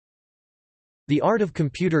The Art of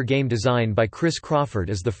Computer Game Design by Chris Crawford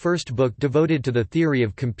is the first book devoted to the theory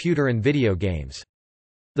of computer and video games.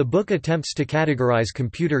 The book attempts to categorize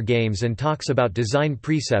computer games and talks about design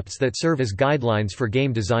precepts that serve as guidelines for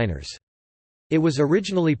game designers. It was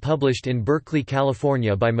originally published in Berkeley,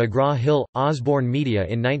 California by McGraw-Hill, Osborne Media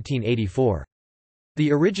in 1984.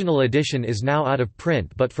 The original edition is now out of print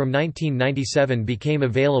but from 1997 became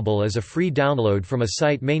available as a free download from a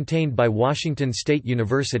site maintained by Washington State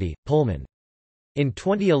University, Pullman. In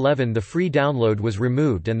 2011 the free download was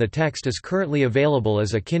removed and the text is currently available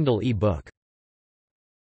as a Kindle e-book.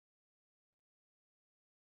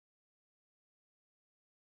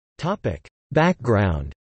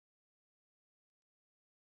 Background.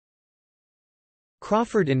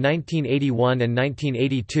 Crawford in 1981 and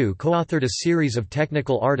 1982 co-authored a series of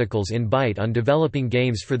technical articles in Byte on developing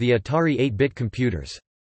games for the Atari 8-bit computers.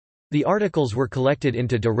 The articles were collected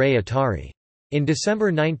into De Re Atari. In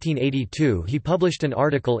December 1982 he published an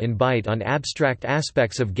article in Byte on abstract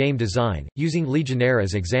aspects of game design, using Legionnaire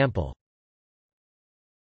as example.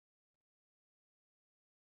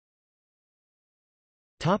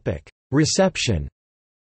 Reception.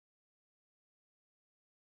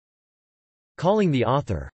 Calling the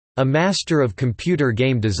author, "a master of computer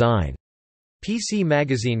game design," PC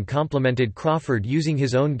Magazine complimented Crawford using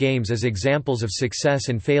his own games as examples of success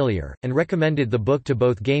and failure, and recommended the book to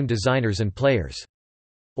both game designers and players.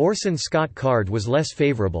 Orson Scott Card was less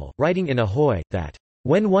favorable, writing in Ahoy, that,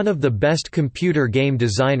 "When one of the best computer game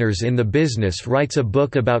designers in the business writes a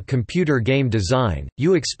book about computer game design,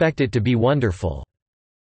 you expect it to be wonderful.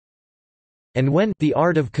 And when The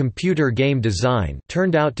Art of Computer Game Design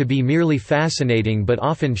turned out to be merely fascinating but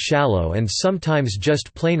often shallow and sometimes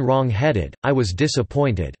just plain wrong-headed, I was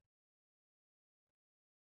disappointed."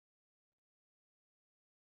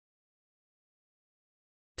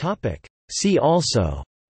 See also: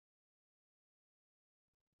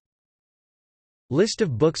 List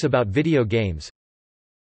of books about video games.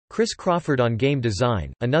 Chris Crawford on game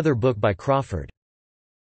design, another book by Crawford.